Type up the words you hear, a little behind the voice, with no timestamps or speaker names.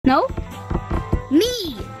No? Me!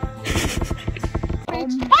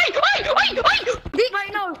 Wait,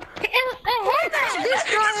 no! This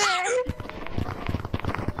guy!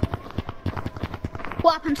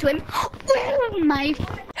 What happened to him? My...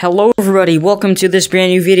 Hello everybody, welcome to this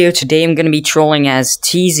brand new video. Today I'm gonna be trolling as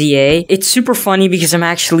TZA. It's super funny because I'm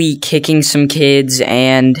actually kicking some kids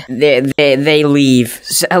and they leave.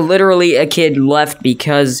 Literally a kid left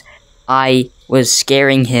because I was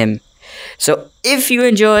scaring him. So if you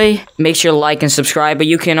enjoy, make sure to like and subscribe, but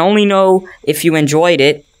you can only know if you enjoyed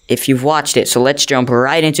it if you've watched it. So let's jump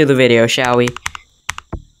right into the video, shall we?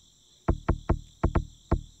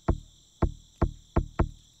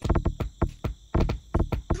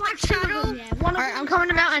 Alright, I'm coming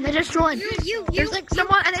to the mountain. I just joined. There's like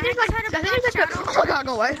someone, and there's like, I think there's like a. Oh god,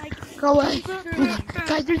 go away. Go away.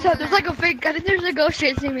 Guys, there's like a fake. I think there's a ghost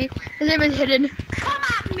chasing me. His name is Hidden. Come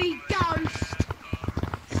at me, ghost.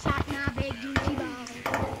 Sat my big duty ball.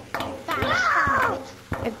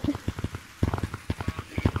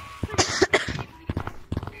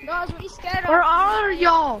 Guys, what are you scared of? Where are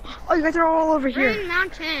y'all? Oh, you guys are all over here. We're in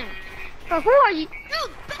mountain. Who are you?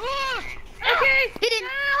 Okay. Hidden.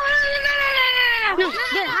 No,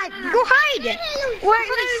 hide. Go hide. Where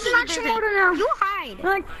is Max Motor now? You hide.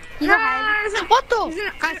 You hide. What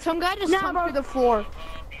the? Guys, some guy just jumped through the floor.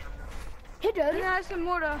 Hidden. Yeah, it's a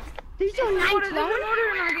mortar. These are mortar. There's a mortar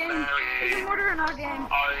in our game. There's a mortar in our game.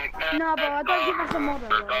 No, bro, I don't give us a mortar.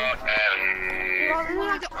 Bro, this is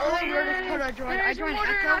like the only weirdest code I joined. I joined Echo.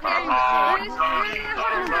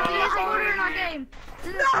 There's a mortar in our game.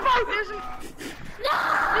 No, bro. There's a mortar.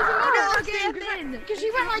 Because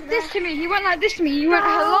he went like this to me. He went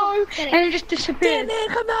hello, and he just disappeared. Damn it,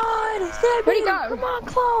 come on. Where'd he go? Come on,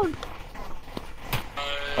 clone.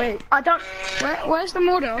 Wait, I don't. Where's the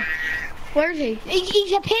mortar? Where is he?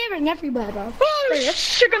 He's appearing everywhere, bro. Oh,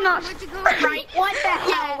 sugar nuts. Right, what the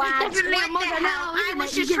hell, lads? What the hell? I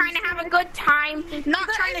was just trying to have a good time, not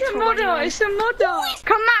trying to troll you. It's a model.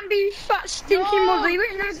 Come at me, fat, stinky model. You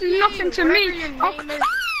ain't gonna do nothing to me.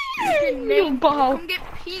 You ball. Come get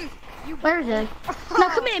pink. Where is he? No,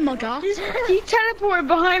 come here, model. He teleported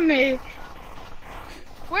behind me.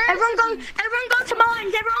 Everyone go to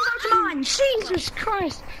mines. Everyone go to mines. Jesus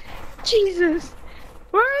Christ. Jesus.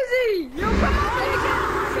 Where is he? Yo, come on!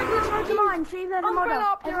 Everyone go to mine, see if there's a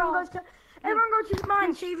model. Everyone go to the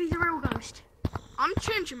mine, see if he's a real ghost. I'm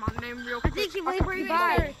changing my name real quick. I think he was pretty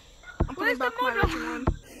bad. I'm putting back my original one.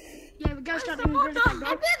 Yeah, the ghost doesn't really like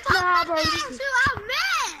that. Nah, bro.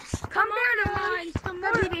 Come here to mine. Come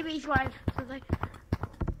on. PvP's grave. I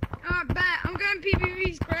bet. I'm going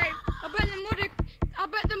PvP's grave. I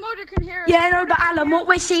bet the modder can hear us. Yeah, no, but Alan, what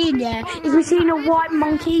we're seeing, is we're seeing a white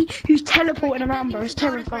monkey who's teleporting around, bro. It's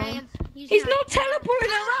terrifying. He's not teleporting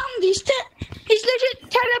around. He's legit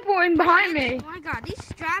teleporting behind me. Oh my god, these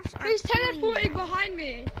straps are He's teleporting behind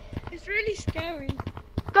me. It's really scary.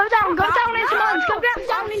 Go down into mines. Go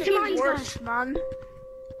down into mines, worse, man.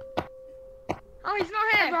 Oh, he's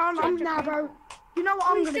not here. Nah, bro. You know what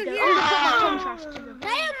I'm gonna do? I'm gonna put my contrast to them.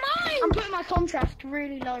 I'm putting my contrast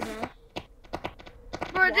really low, bro.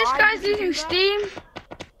 Bro, this guy's using Steam.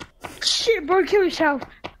 Shit, bro, kill yourself.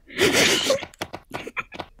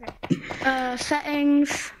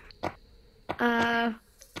 Settings.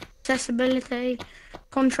 Accessibility.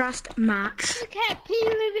 Contrast max. Okay,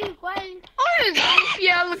 PvP playing. Oh,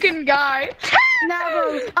 yeah, looking guy. No,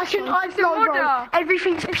 bro, I feel, bro.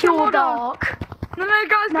 Everything's pure dark. No,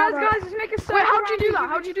 guys, just make it so. Wait, how'd you do that?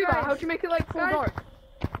 How'd you make it like full dark?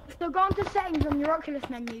 So go onto settings on your Oculus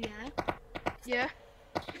menu, Yeah.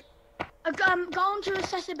 Go on to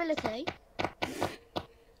accessibility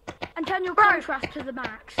and turn your contrast to the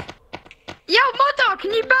max. Yo, Mother,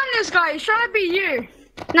 can you ban this guy? He's trying to be you.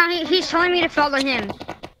 No, he's telling me to follow him.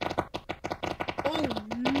 Oh,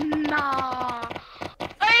 nah.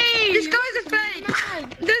 Hey! This guy's a fake.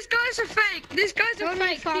 This guy's a fake.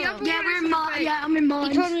 Yeah, I'm in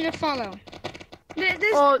mine. He told me to follow.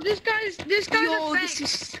 This guy's a fake. This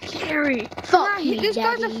is scary. This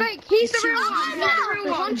guy's a fake. He's the real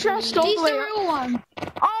one. He's the real one.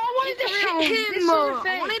 Oh, I wanted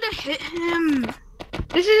to hit him.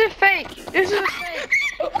 This is a fake.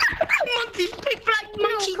 Monkey, big black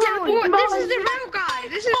monkey. This is the real guy.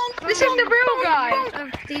 This is the real guy.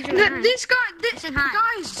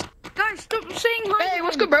 Guys, stop saying hi. Hey,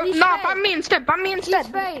 what's good, bro? Nah, ban me instead. He's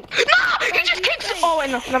fake. No, he just kicks it. Oh, wait,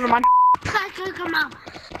 no, never mind. Come on.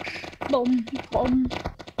 Boom.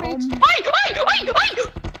 Wait!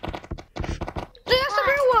 That's the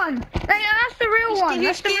real one. That's the real one.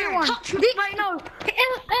 Wait, no.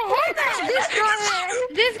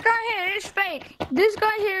 This guy here is fake. This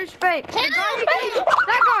guy here is fake.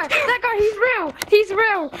 That guy, he's real. He's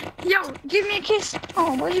real. Yo, give me a kiss.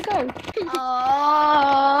 Oh, where'd you go?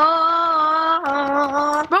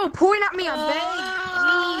 Bro, point at me, I beg.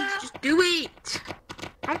 Please, just do it.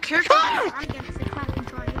 I don't care if I'm against the class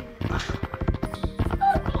control.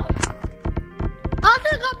 I'll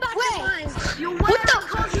just go back to mine. You're wearing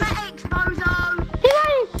cosmetics, bozo.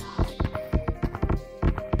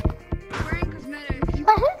 Wearing cosmetics.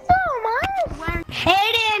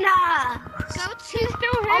 Hidden! Go to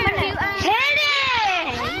still hidden. Hidden!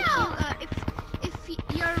 If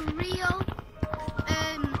you're real,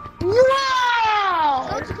 Wow!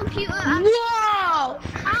 go to computer and Wow!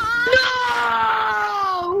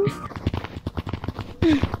 No!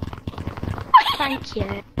 Thank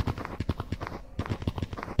you.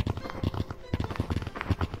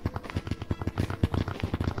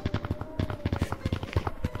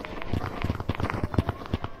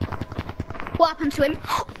 what happened to him?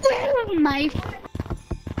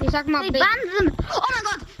 He's talking about They banned them. Oh my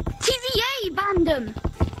god! TVA banned them.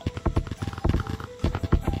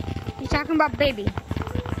 He's talking about baby.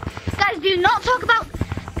 Guys, do not talk about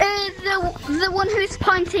the one who's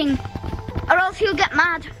pointing, or else he'll get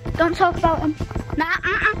mad. Don't talk about him. Nah.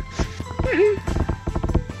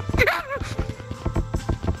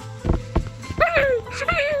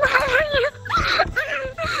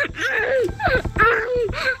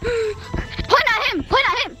 Point at him! Point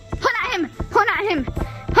at him! Point at him! Point at him!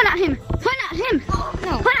 Point at him! Point at him!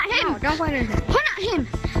 No. Point at him! No, don't point at him. Point at him!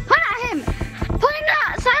 Point at him! Point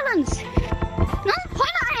at silence! No,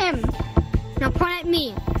 point at him! No, point at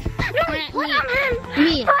me. No, Point at point me. at him!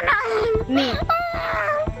 Me. Point at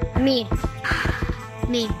him! Me.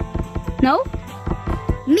 Me. No?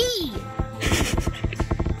 Me.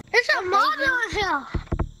 It's a mother here!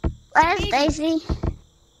 Where's Daisy?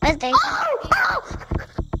 Where's Daisy?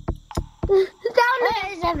 Down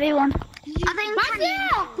there is everyone. I think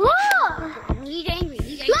Look! He's angry.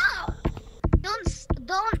 He's angry. Look!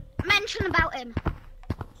 Don't mention about him.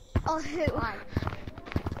 Or who?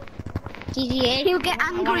 TGA. He'll get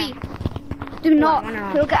angry. Do not.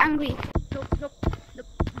 He'll get angry.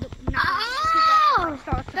 No. Oh!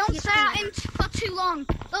 Don't stare at him for too long.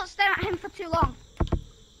 Don't stare at him for too long.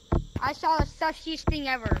 I saw the suchiest thing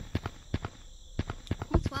ever.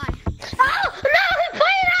 That's why. Oh! No! He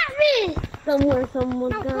pointed at me! Somewhere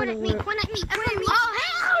someone's gonna Point at me. Point at me. Evan, oh,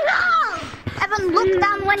 hell no! Evan, look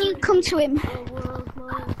down when you come to him.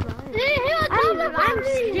 I'm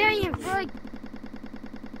staring